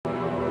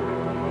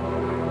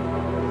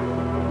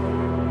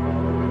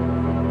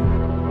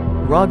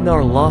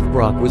Ragnar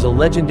Lothbrok was a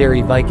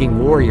legendary Viking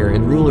warrior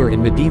and ruler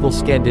in medieval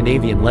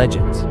Scandinavian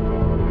legends.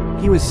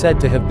 He was said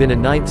to have been a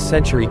 9th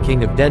century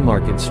king of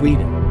Denmark and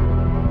Sweden.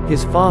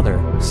 His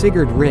father,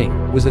 Sigurd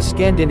Hring, was a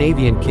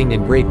Scandinavian king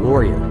and great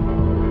warrior.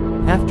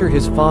 After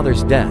his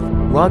father's death,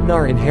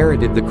 Ragnar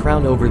inherited the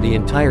crown over the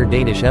entire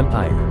Danish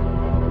Empire.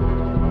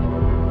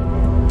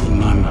 In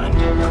my mind,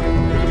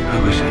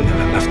 I wish I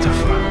never left her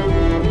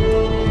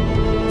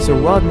for. So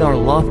Ragnar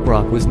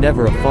Lothbrok was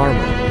never a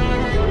farmer.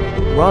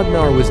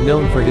 Ragnar was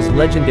known for his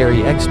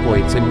legendary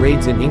exploits and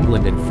raids in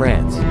England and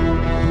France.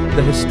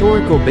 The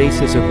historical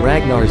basis of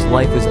Ragnar's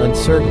life is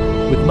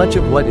uncertain, with much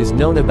of what is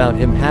known about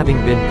him having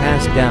been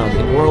passed down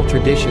in oral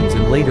traditions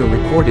and later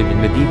recorded in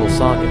medieval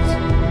sagas.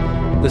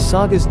 The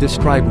sagas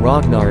describe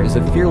Ragnar as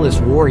a fearless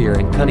warrior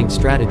and cunning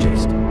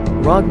strategist.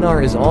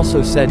 Ragnar is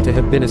also said to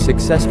have been a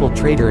successful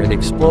trader and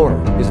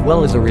explorer, as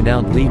well as a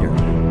renowned leader.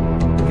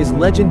 His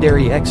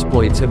legendary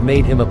exploits have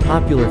made him a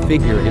popular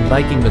figure in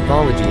Viking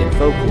mythology and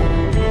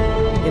folklore.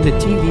 In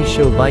the TV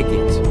show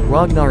Vikings,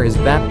 Ragnar is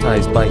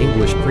baptized by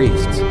English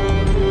priests.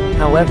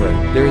 However,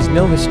 there is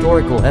no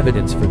historical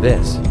evidence for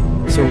this.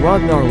 So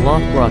Ragnar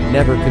Lothbrok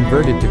never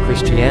converted to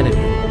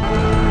Christianity.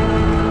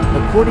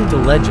 According to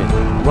legend,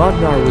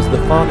 Ragnar was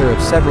the father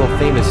of several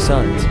famous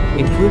sons,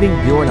 including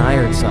Bjorn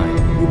Ironside,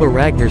 Ubba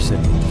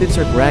Ragnarsson,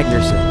 Fitzurk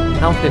Ragnarsson,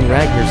 Halfdan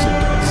Ragnarsson,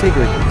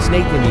 Sigurd,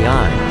 Snake in the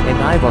Eye,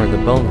 and Ivar the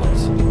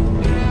Boneless.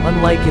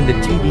 Unlike in the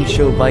TV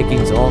show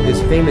Vikings, all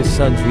his famous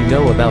sons we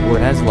know about were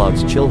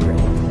Aslog's children.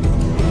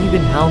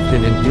 Even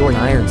Halfdan and Bjorn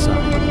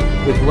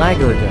Ironside. With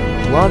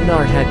Lagertha,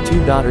 Ragnar had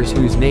 2 daughters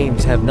whose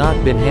names have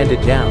not been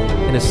handed down,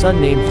 and a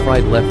son named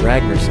Fridlef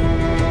Ragnarsson.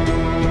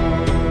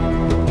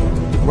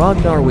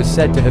 Ragnar was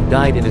said to have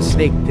died in a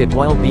snake pit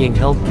while being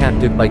held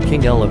captive by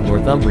King El of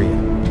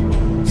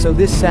Northumbria. So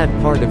this sad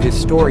part of his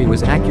story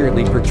was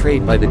accurately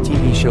portrayed by the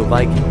TV show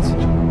Vikings.